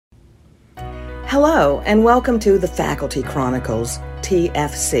Hello, and welcome to the Faculty Chronicles,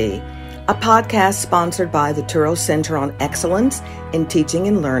 TFC, a podcast sponsored by the Touro Center on Excellence in Teaching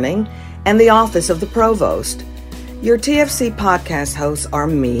and Learning and the Office of the Provost. Your TFC podcast hosts are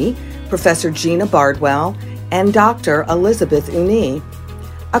me, Professor Gina Bardwell, and Dr. Elizabeth Uni.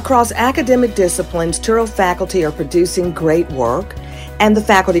 Across academic disciplines, Touro faculty are producing great work, and the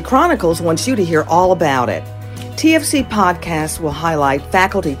Faculty Chronicles wants you to hear all about it. TFC podcasts will highlight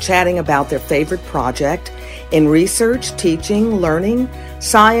faculty chatting about their favorite project in research, teaching, learning,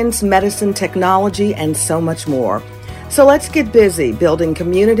 science, medicine, technology, and so much more. So let's get busy building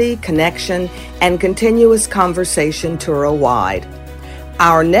community, connection, and continuous conversation Touro-wide.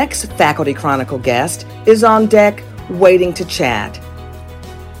 Our next Faculty Chronicle guest is on deck waiting to chat.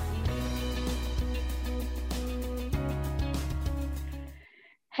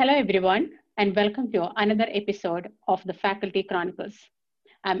 Hello, everyone, and welcome to another episode of the Faculty Chronicles.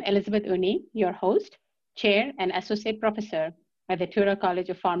 I'm Elizabeth Uni, your host, chair, and associate professor at the Touro College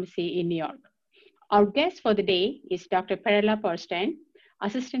of Pharmacy in New York. Our guest for the day is Dr. Perella Perlstein,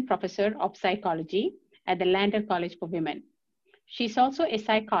 assistant professor of psychology at the Lander College for Women. She's also a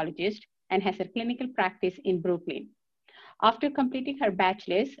psychologist and has a clinical practice in Brooklyn. After completing her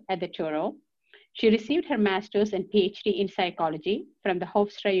bachelor's at the Touro, she received her master's and PhD in psychology from the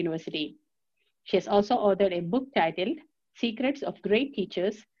Hofstra University. She has also authored a book titled Secrets of Great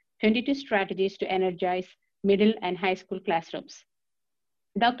Teachers, 22 Strategies to Energize Middle and High School Classrooms.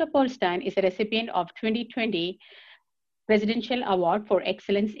 Dr. Perlstein is a recipient of 2020 Presidential Award for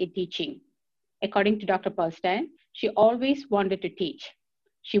Excellence in Teaching. According to Dr. Perlstein, she always wanted to teach.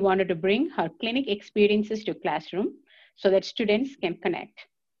 She wanted to bring her clinic experiences to classroom so that students can connect.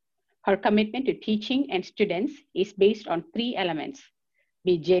 Her commitment to teaching and students is based on three elements: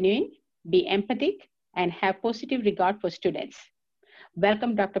 be genuine, be empathic, and have positive regard for students.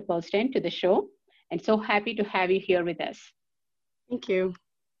 Welcome, Dr. Perlstein, to the show, and so happy to have you here with us. Thank you.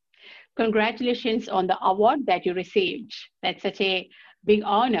 Congratulations on the award that you received. That's such a big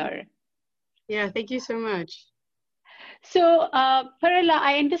honor. Yeah, thank you so much. So, Perella,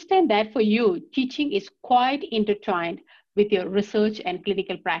 I understand that for you, teaching is quite intertwined with your research and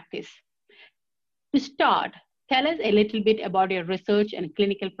clinical practice. To start, tell us a little bit about your research and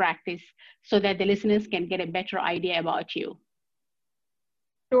clinical practice so that the listeners can get a better idea about you.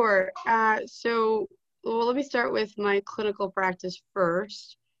 Sure. Let me start with my clinical practice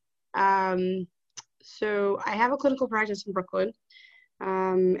first. So I have a clinical practice in Brooklyn,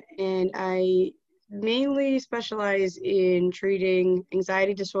 and I mainly specialize in treating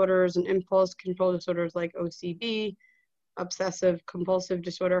anxiety disorders and impulse control disorders like OCD, obsessive compulsive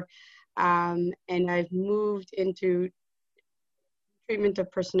disorder. And I've moved into treatment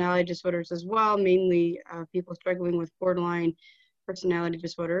of personality disorders as well, mainly people struggling with borderline personality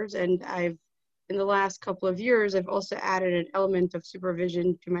disorders. And in the last couple of years, I've also added an element of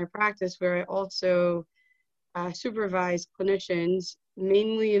supervision to my practice where I also supervise clinicians,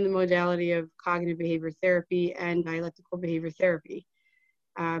 mainly in the modality of cognitive behavior therapy and dialectical behavior therapy.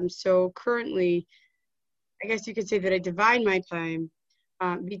 So currently, I guess you could say that I divide my time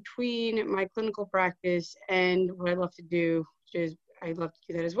between my clinical practice and what I love to do, which is I love to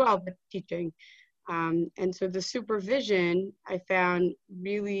do that as well, but teaching. And so the supervision I found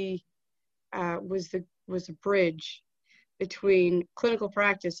really was a bridge between clinical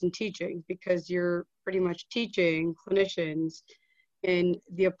practice and teaching, because you're pretty much teaching clinicians in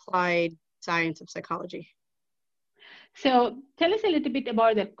the applied science of psychology. So tell us a little bit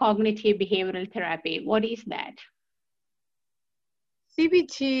about the cognitive behavioral therapy. What is that?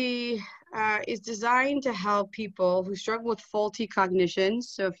 CBT is designed to help people who struggle with faulty cognition.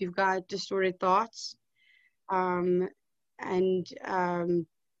 So if you've got distorted thoughts,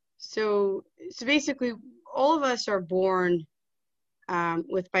 so basically all of us are born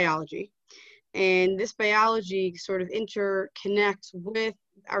with biology, and this biology sort of interconnects with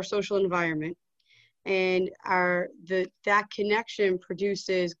our social environment, and that connection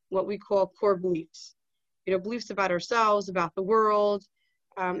produces what we call core beliefs. Beliefs about ourselves, about the world,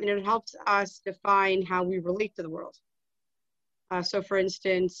 and it helps us define how we relate to the world. So for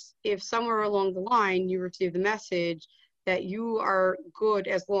instance, if somewhere along the line you receive the message that you are good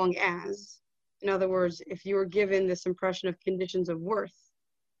as long as, in other words, if you were given this impression of conditions of worth,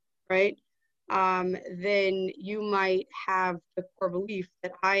 right, then you might have the core belief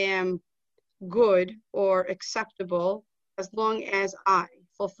that I am good or acceptable as long as I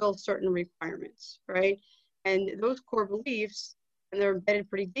fulfill certain requirements, right? And those core beliefs, and they're embedded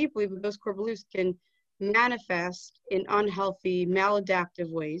pretty deeply, but those core beliefs can manifest in unhealthy,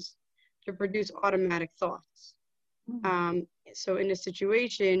 maladaptive ways to produce automatic thoughts. So in a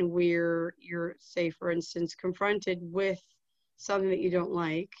situation where you're, say, for instance, confronted with something that you don't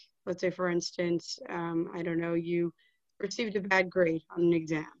like, let's say, for instance, I don't know, you received a bad grade on an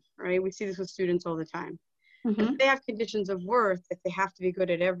exam, right? We see this with students all the time. If they have conditions of worth that they have to be good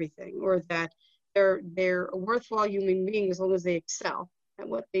at everything, or that they're a worthwhile human being as long as they excel at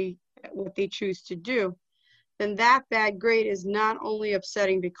what they choose to do, then that bad grade is not only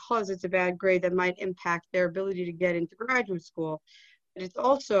upsetting because it's a bad grade that might impact their ability to get into graduate school, but it's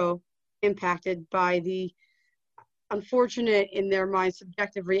also impacted by the unfortunate, in their mind,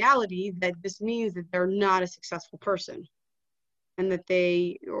 subjective reality that this means that they're not a successful person, and that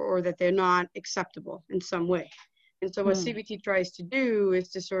they're not acceptable in some way. And so what CBT tries to do is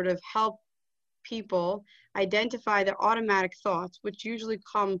to sort of help people identify their automatic thoughts, which usually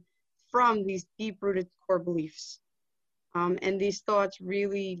come from these deep-rooted core beliefs. And these thoughts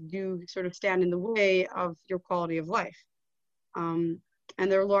really do sort of stand in the way of your quality of life. And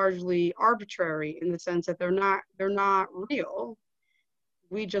they're largely arbitrary in the sense that they're not real.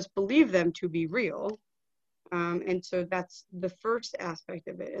 We just believe them to be real. And so that's the first aspect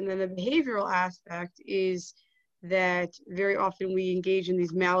of it. And then the behavioral aspect is that very often we engage in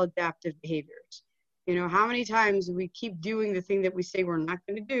these maladaptive behaviors. You know, how many times we keep doing the thing that we say we're not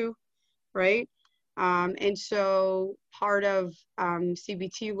going to do, right? And so part of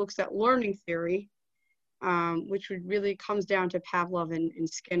CBT looks at learning theory, which really comes down to Pavlov and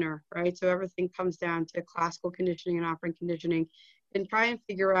Skinner, right? So everything comes down to classical conditioning and operant conditioning, and try and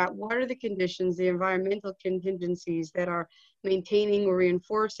figure out what are the conditions, the environmental contingencies that are maintaining or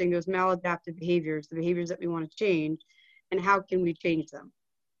reinforcing those maladaptive behaviors, the behaviors that we want to change, and how can we change them?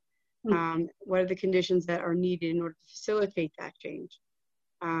 What are the conditions that are needed in order to facilitate that change?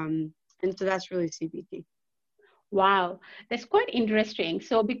 And so that's really CBT. Wow, that's quite interesting.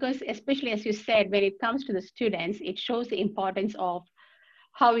 So because especially as you said, when it comes to the students, it shows the importance of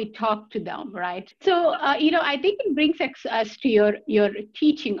how we talk to them, right? So, I think it brings us to your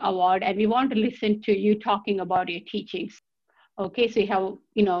teaching award, and we want to listen to you talking about your teachings. Okay, so you have,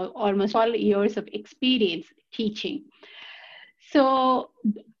 almost all years of experience teaching. So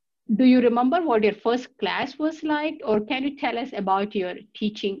do you remember what your first class was like, or can you tell us about your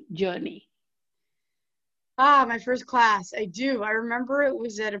teaching journey? My first class, I do. I remember it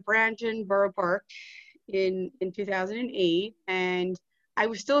was at a branch in Borough Park in 2008, and I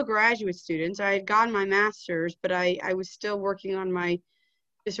was still a graduate student. So I had gotten my master's, but I was still working on my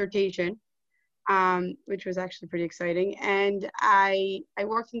dissertation, which was actually pretty exciting. And I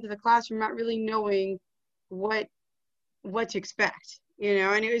walked into the classroom not really knowing what to expect,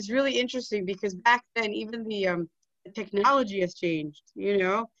 and it was really interesting because back then even the technology has changed,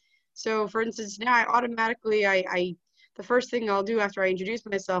 So for instance, now I automatically, the first thing I'll do after I introduce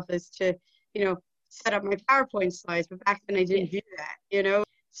myself is to, set up my PowerPoint slides, but back then I didn't do that,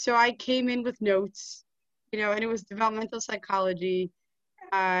 So I came in with notes, and it was developmental psychology.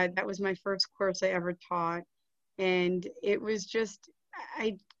 That was my first course I ever taught. And it was just,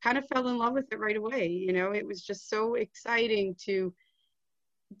 I kind of fell in love with it right away. It was just so exciting to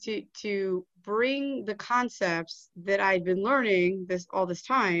bring the concepts that I'd been learning all this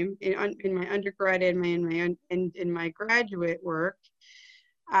time in my undergrad and in my graduate work,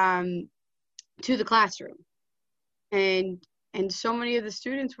 to the classroom. And so many of the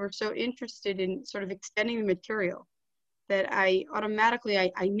students were so interested in sort of extending the material that I automatically,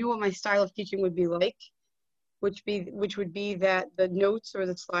 I knew what my style of teaching would be like, which would be that the notes or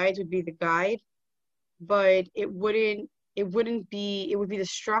the slides would be the guide, but it would be the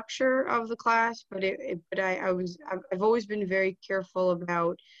structure of the class, but I've always been very careful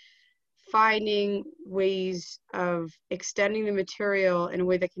about finding ways of extending the material in a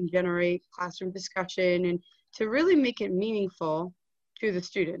way that can generate classroom discussion and to really make it meaningful to the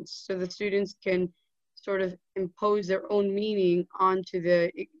students, so the students can sort of impose their own meaning onto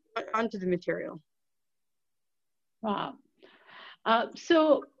the material. Wow.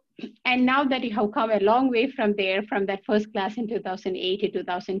 And now that you have come a long way from there, from that first class in 2008 to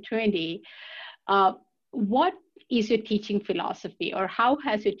 2020, what is your teaching philosophy, or how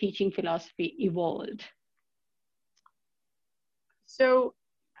has your teaching philosophy evolved? So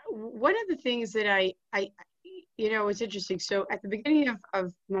one of the things that it's interesting. So at the beginning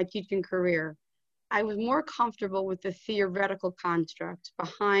of my teaching career, I was more comfortable with the theoretical constructs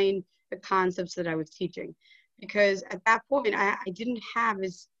behind the concepts that I was teaching, because at that point, I didn't have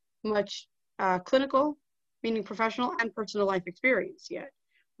as much clinical, meaning professional and personal life experience yet,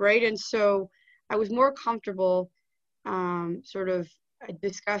 right? And so I was more comfortable sort of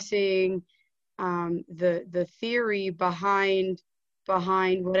discussing the theory behind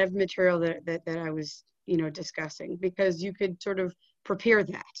whatever material that I was discussing, because you could sort of prepare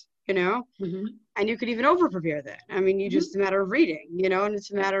that, Mm-hmm. and you could even over prepare that. I mean, you just a matter of reading, and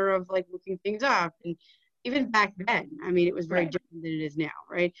it's a matter of like looking things up. And even back then, I mean, it was very Right. different than it is now,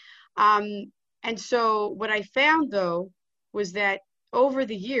 right? And so what I found though was that over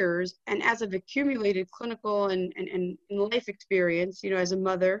the years, and as I've accumulated clinical and life experience, as a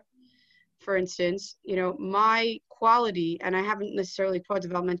mother, for instance, my quality, and I haven't necessarily taught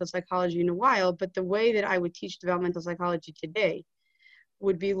developmental psychology in a while, but the way that I would teach developmental psychology today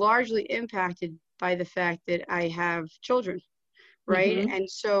would be largely impacted by the fact that I have children, right? Mm-hmm. And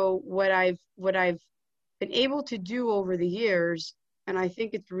so what I've been able to do over the years, and I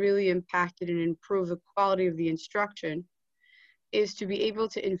think it's really impacted and improved the quality of the instruction, is to be able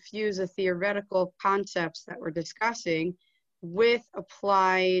to infuse the theoretical concepts that we're discussing with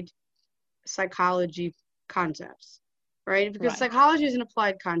applied psychology concepts, right? Because Right. psychology is an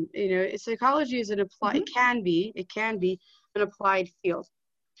applied psychology is an applied, Mm-hmm. it can be an applied field.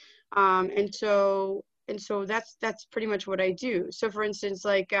 And so that's pretty much what I do. So for instance,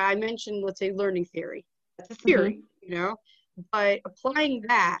 like I mentioned, let's say learning theory, that's a theory, Mm-hmm. but applying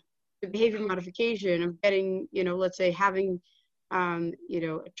that to behavior modification of getting, let's say having, a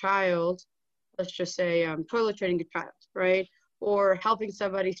child, let's just say toilet training a child, right? Or helping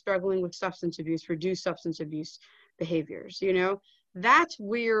somebody struggling with substance abuse, reduce substance abuse behaviors, that's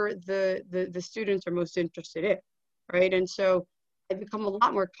where the students are most interested in, right? And so I become a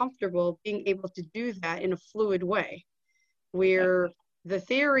lot more comfortable being able to do that in a fluid way, Okay. where the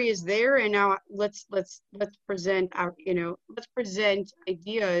theory is there, and now let's present let's present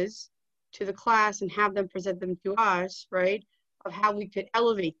ideas to the class and have them present them to us, right? Of how we could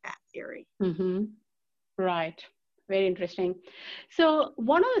elevate that theory. Mm-hmm. Right. Very interesting. So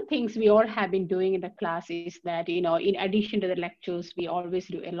one of the things we all have been doing in the class is that, in addition to the lectures, we always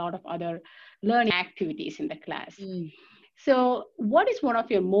do a lot of other learning activities in the class. Mm. So what is one of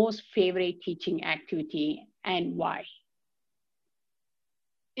your most favorite teaching activity and why?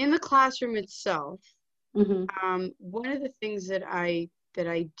 In the classroom itself, Mm-hmm. one of the things that I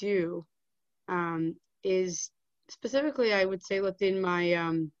do is specifically, I would say, within my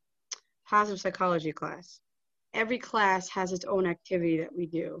positive psychology class. Every class has its own activity that we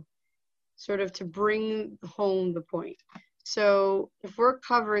do, sort of to bring home the point. So if we're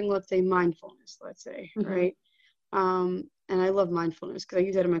covering, let's say, mindfulness, let's say, Mm-hmm. right? And I love mindfulness because I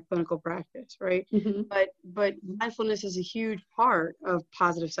use that in my clinical practice, right? Mm-hmm. But mindfulness is a huge part of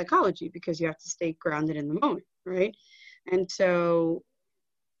positive psychology because you have to stay grounded in the moment, right? And so,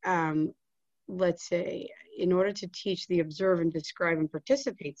 let's say, in order to teach the observe and describe and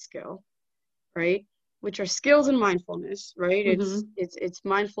participate skill, right, which are skills in mindfulness, right? Mm-hmm. It's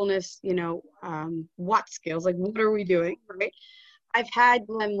mindfulness, what skills, like what are we doing, right? I've had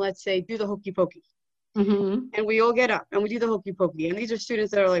them, let's say, do the hokey pokey. Mm-hmm. And we all get up and we do the hokey pokey. And these are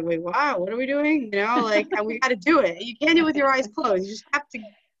students that are like, wait, wow, what are we doing? And we got to do it. You can't do it with your eyes closed. You just have to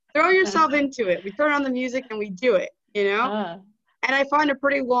throw yourself into it. We turn on the music and we do it, Ah. And I find a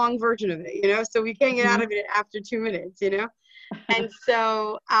pretty long version of it, so we can't get out Mm-hmm. of it after 2 minutes, And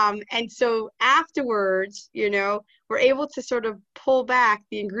so afterwards, we're able to sort of pull back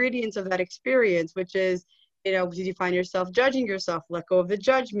the ingredients of that experience, which is, did you find yourself judging yourself? Let go of the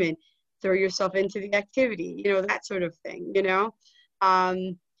judgment, throw yourself into the activity, that sort of thing,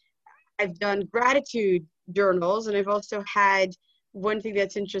 Um, I've done gratitude journals, and I've also had one thing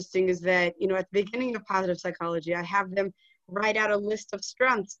that's interesting is that, at the beginning of positive psychology, I have them write out a list of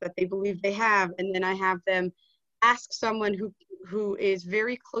strengths that they believe they have, and then I have them ask someone who is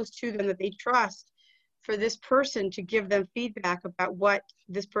very close to them that they trust for this person to give them feedback about what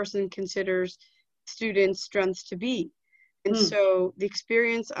this person considers students' strengths to be. And Mm. so the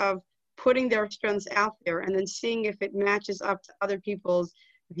experience of putting their strengths out there and then seeing if it matches up to other people's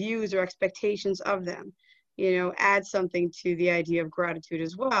views or expectations of them, add something to the idea of gratitude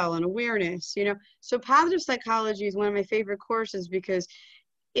as well, and awareness, So positive psychology is one of my favorite courses because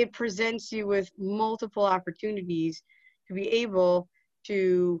it presents you with multiple opportunities to be able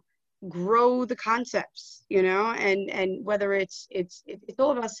to grow the concepts, and whether it's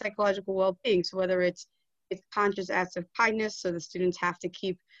all about psychological well-being. So whether it's conscious acts of kindness, so the students have to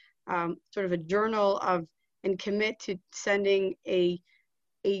keep sort of a journal of and commit to sending a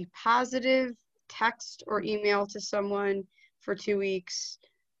positive text or email to someone for 2 weeks.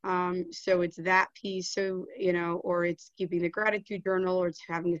 So it's that piece, so, or it's keeping the gratitude journal, or it's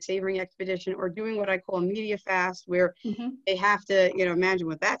having a savoring expedition, or doing what I call a media fast, where Mm-hmm. they have to, imagine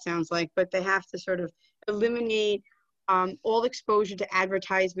what that sounds like, but they have to sort of eliminate all exposure to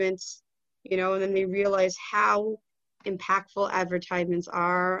advertisements, and then they realize how impactful advertisements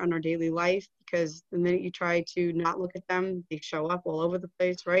are on our daily life, because the minute you try to not look at them, they show up all over the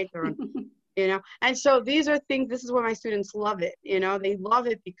place, right? They're on, and so these are things, this is why my students love it. They love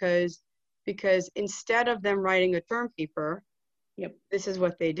it because instead of them writing a term paper, Yep. this is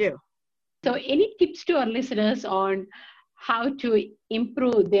what they do. So any tips to our listeners on how to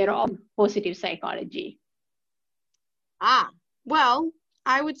improve their own positive psychology? Well,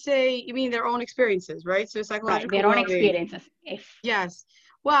 I would say, you mean their own experiences, right? So psychological Right, their own well-being. experiences. Yes.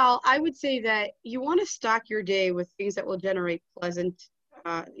 Well, I would say that you want to stock your day with things that will generate pleasant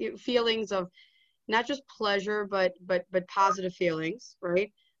feelings of not just pleasure, but positive feelings,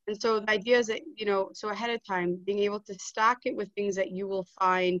 right? And so the idea is that, so ahead of time, being able to stock it with things that you will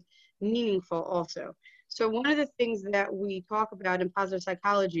find meaningful also. So one of the things that we talk about in positive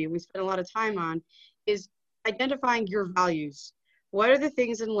psychology, we spend a lot of time on, is identifying your values. What are the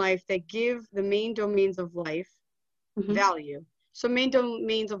things in life that give the main domains of life value? So main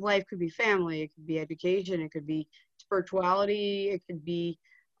domains of life could be family, it could be education, it could be spirituality, it could be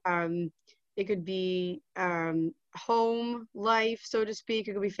home life, so to speak.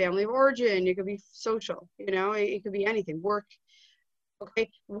 It could be family of origin. It could be social. It could be anything. Work. Okay.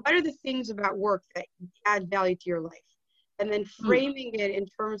 What are the things about work that add value to your life? And then framing it in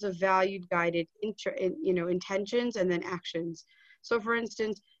terms of value-guided, intentions and then actions. So, for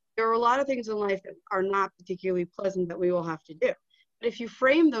instance, there are a lot of things in life that are not particularly pleasant that we will have to do. But if you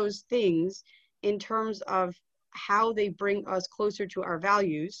frame those things in terms of how they bring us closer to our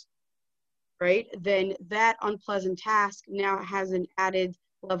values, right, then that unpleasant task now has an added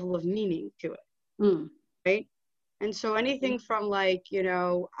level of meaning to it, right? And so anything from like,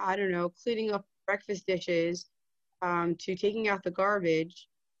 I don't know, cleaning up breakfast dishes to taking out the garbage,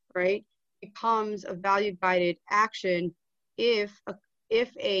 right, becomes a value-guided action if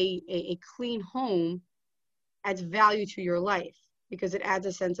a clean home adds value to your life, because it adds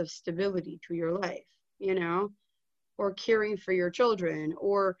a sense of stability to your life, or caring for your children,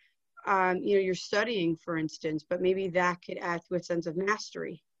 or you're studying, for instance, but maybe that could add to a sense of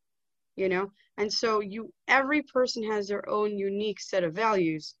mastery, and so every person has their own unique set of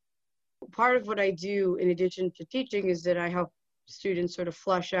values. Part of what I do in addition to teaching is that I help students sort of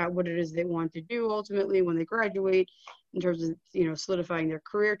flesh out what it is they want to do ultimately when they graduate, in terms of solidifying their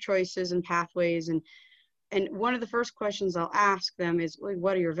career choices and pathways. And one of the first questions I'll ask them is, like,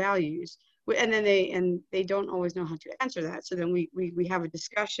 what are your values? And then they don't always know how to answer that. So then we have a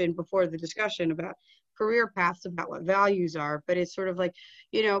discussion before the discussion about career paths, about what values are. But it's sort of like,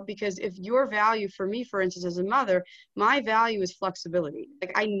 because if your value, for me, for instance, as a mother, my value is flexibility.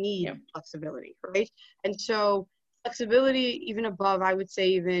 Like, I need flexibility, right? And so flexibility, even above, I would say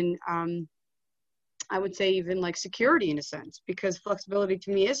even like security in a sense, because flexibility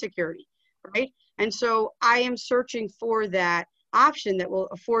to me is security, right? And so I am searching for that option that will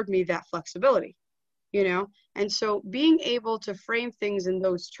afford me that flexibility, and so being able to frame things in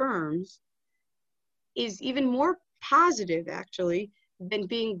those terms is even more positive, actually, than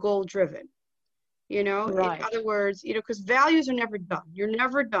being goal driven, Right. In other words, because values are never done. You're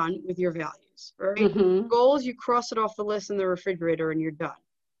never done with your values, right? Goals, you cross it off the list in the refrigerator and you're done,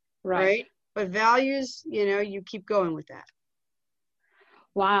 right? But values, you keep going with that.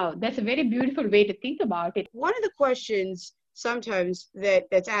 Wow, that's a very beautiful way to think about it. One of the questions sometimes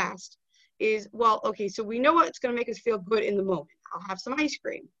that's asked is, well, okay, so we know what's going to make us feel good in the moment. I'll have some ice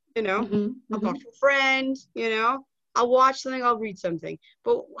cream, I'll talk to a friend, I'll watch something, I'll read something.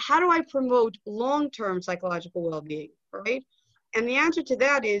 But how do I promote long-term psychological well-being, right? And the answer to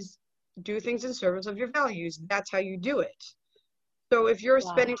that is do things in service of your values. That's how you do it. So if you're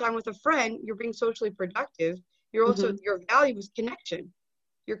spending time with a friend, you're being socially productive. You're also, your value is connection.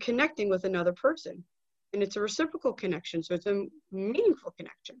 You're connecting with another person, and it's a reciprocal connection. So it's a meaningful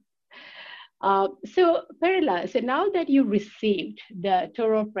connection. So Perella, so now that you received the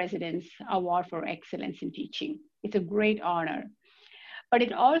Touro President's Award for Excellence in Teaching, it's a great honor, but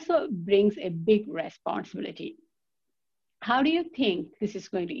it also brings a big responsibility. How do you think this is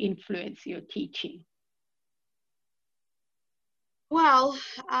going to influence your teaching? Well,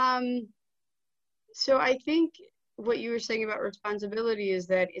 so I think what you were saying about responsibility is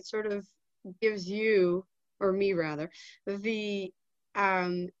that it sort of gives you, or me rather, the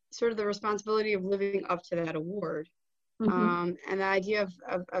sort of the responsibility of living up to that award. And the idea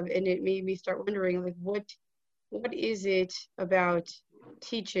of and it made me start wondering, like, what is it about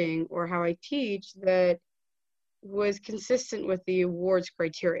teaching or how I teach that was consistent with the awards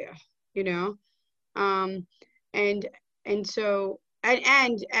criteria, and so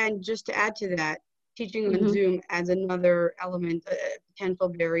and just to add to that, teaching on Zoom adds another element, a potential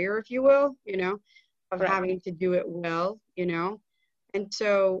barrier, if you will, of Right. having to do it well, you know? And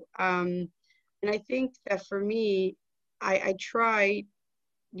so, and I think that for me, I try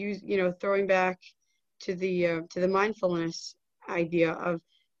throwing back to the mindfulness idea of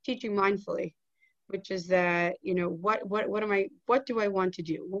teaching mindfully, which is that, what do I want to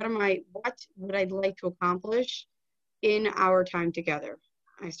do? What would I like to accomplish in our time together?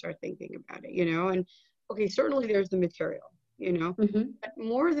 I start thinking about it, and okay, certainly there's the material, but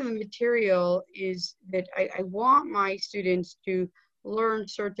more than the material is that I want my students to learn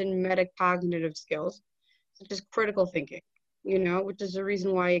certain metacognitive skills, such as critical thinking, which is the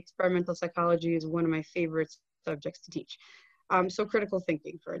reason why experimental psychology is one of my favorite subjects to teach. So critical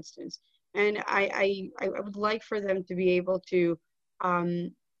thinking, for instance. And I would like for them to be able to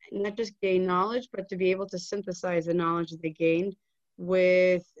not just gain knowledge, but to be able to synthesize the knowledge that they gained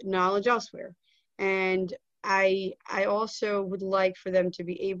with knowledge elsewhere. And I also would like for them to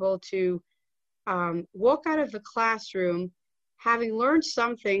be able to walk out of the classroom having learned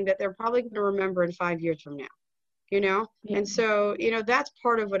something that they're probably going to remember in 5 years from now, Yeah. And so, that's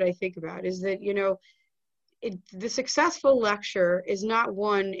part of what I think about is that, the successful lecture is not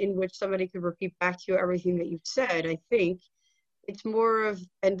one in which somebody could repeat back to you everything that you've said. I think it's more of,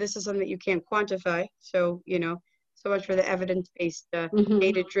 and this is something that you can't quantify. So, so much for the evidence-based,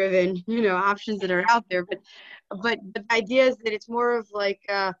 data-driven, options that are out there. But the idea is that it's more of like,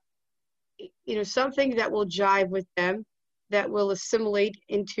 something that will jive with them, that will assimilate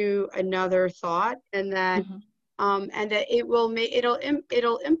into another thought, and that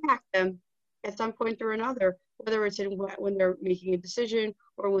it'll impact them at some point or another, whether it's when they're making a decision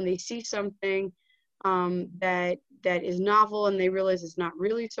or when they see something that is novel and they realize it's not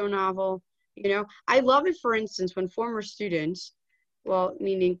really so novel. I love it, for instance, when former students, well,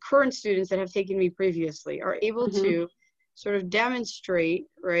 meaning current students that have taken me previously, are able to sort of demonstrate,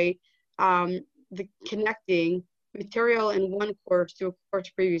 right, the connecting material in one course to a course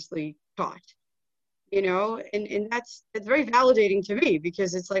previously taught. And that's very validating to me,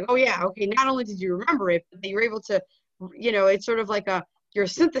 because it's like, oh yeah, okay, not only did you remember it, but you're able to, it's sort of like you're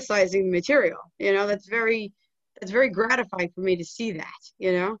synthesizing the material, that's very gratifying for me to see that,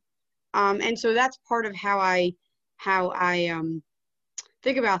 and so that's part of how I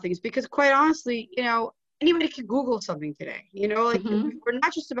think about things, because quite honestly, anybody can Google something today, we're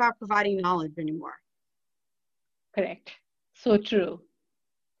not just about providing knowledge anymore. Correct. So true.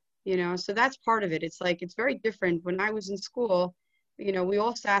 So that's part of it. It's like, it's very different. When I was in school, we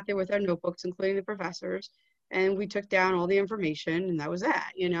all sat there with our notebooks, including the professors, and we took down all the information, and that was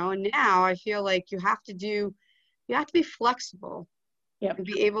that, and now I feel like you have to be flexible. Yep. And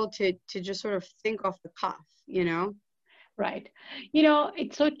be able to just sort of think off the cuff, Right.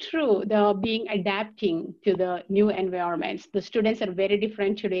 It's so true. Adapting to the new environments. The students are very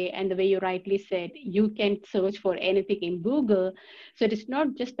different today. And the way you rightly said, you can search for anything in Google. So it is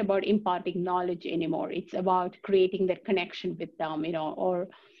not just about imparting knowledge anymore. It's about creating that connection with them, or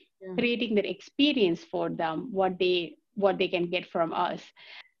creating that experience for them, what they can get from us.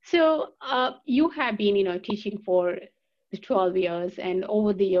 So you have been, teaching for 12 years, and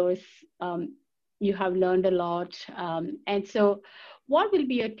over the years, you have learned a lot. And so what will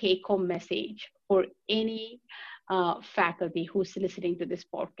be your take-home message for any faculty who's listening to this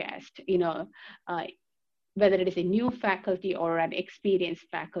podcast, whether it is a new faculty or an experienced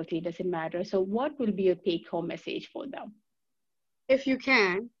faculty, doesn't matter. So what will be your take-home message for them? If you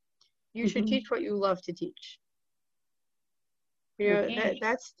can, you should teach what you love to teach.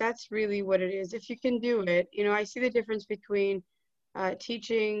 That's really what it is. If you can do it, I see the difference between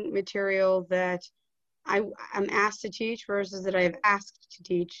teaching material that I'm asked to teach versus that I've asked to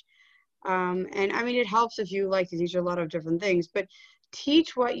teach. And I mean, it helps if you like to teach a lot of different things, but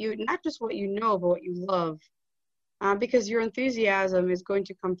teach not just what you know, but what you love, because your enthusiasm is going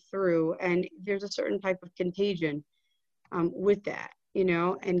to come through, and there's a certain type of contagion with that,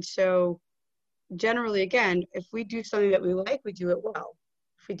 and so generally, again, if we do something that we like, we do it well.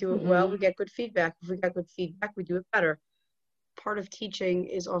 If we do it well, we get good feedback. If we get good feedback, we do it better. Part of teaching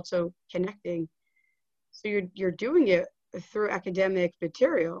is also connecting. So you're doing it through academic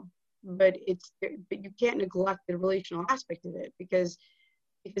material, but you can't neglect the relational aspect of it, because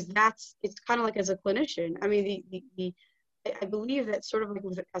it's kind of like, as a clinician. I mean, I believe that sort of like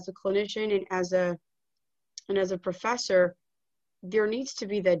as a clinician and as a professor, there needs to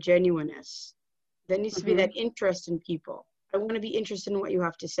be that genuineness. There needs to be that interest in people. I want to be interested in what you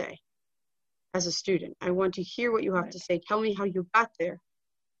have to say as a student. I want to hear what you have to say. Tell me how you got there.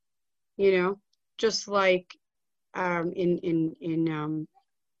 Just like in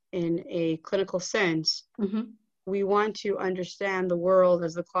a clinical sense, we want to understand the world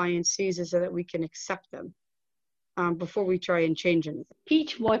as the client sees it so that we can accept them before we try and change anything.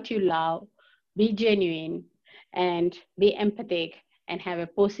 Teach what you love, be genuine, and be empathic, and have a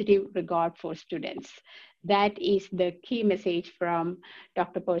positive regard for students. That is the key message from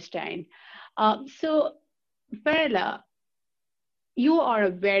Dr. Perlstein. So, Perella, you are a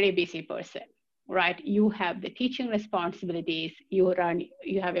very busy person, right? You have the teaching responsibilities, you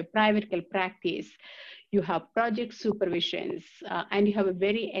have a private practice, you have project supervisions, and you have a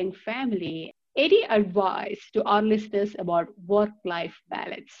very young family. Any advice to our listeners about work-life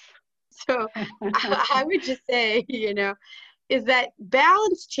balance? So I would just say, is that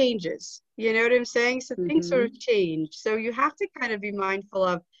balance changes. You know what I'm saying? So things sort of change. So you have to kind of be mindful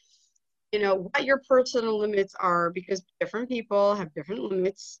of, what your personal limits are, because different people have different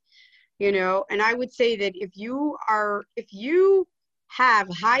limits, and I would say that if you have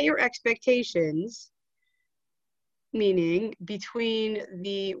higher expectations, meaning between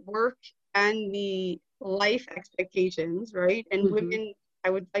the work and the life expectations, right? And women, I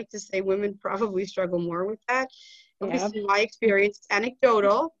would like to say women probably struggle more with that. At least in my experience, it's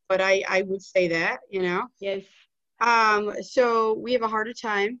anecdotal, but I would say that, Yes. So we have a harder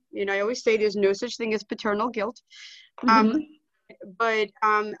time. I always say there's no such thing as paternal guilt. But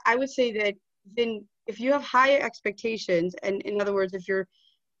I would say that then if you have higher expectations, and in other words,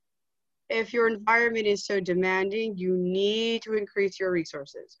 if your environment is so demanding, you need to increase your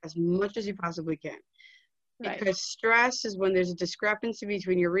resources as much as you possibly can. Right. Because stress is when there's a discrepancy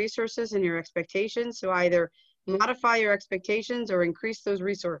between your resources and your expectations. So either modify your expectations or increase those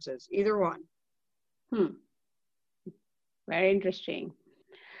resources, either one. Very interesting.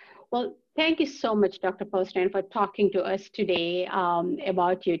 Well, thank you so much, Dr. Perlstein, for talking to us today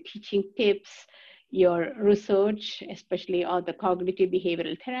about your teaching tips, your research, especially on the cognitive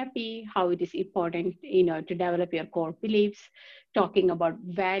behavioral therapy, how it is important, to develop your core beliefs, talking about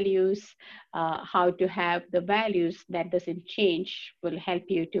values, how to have the values that doesn't change will help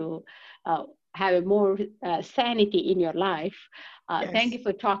you to have a more sanity in your life. Yes. Thank you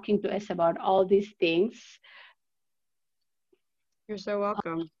for talking to us about all these things. You're so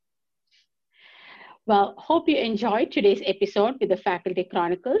welcome. Well, hope you enjoyed today's episode with the Faculty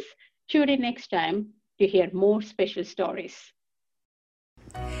Chronicles. Tune in next time to hear more special stories.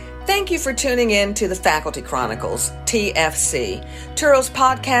 Thank you for tuning in to the Faculty Chronicles, TFC, Touro's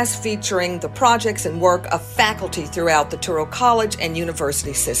podcast featuring the projects and work of faculty throughout the Touro College and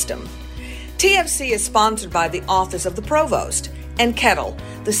University system. TFC is sponsored by the Office of the Provost and Kettle,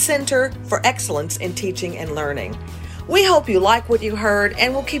 the Center for Excellence in Teaching and Learning. We hope you like what you heard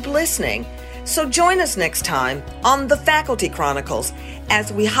and will keep listening. So join us next time on the Faculty Chronicles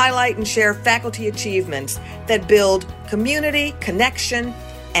as we highlight and share faculty achievements that build community, connection,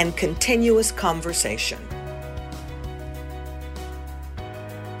 and continuous conversation.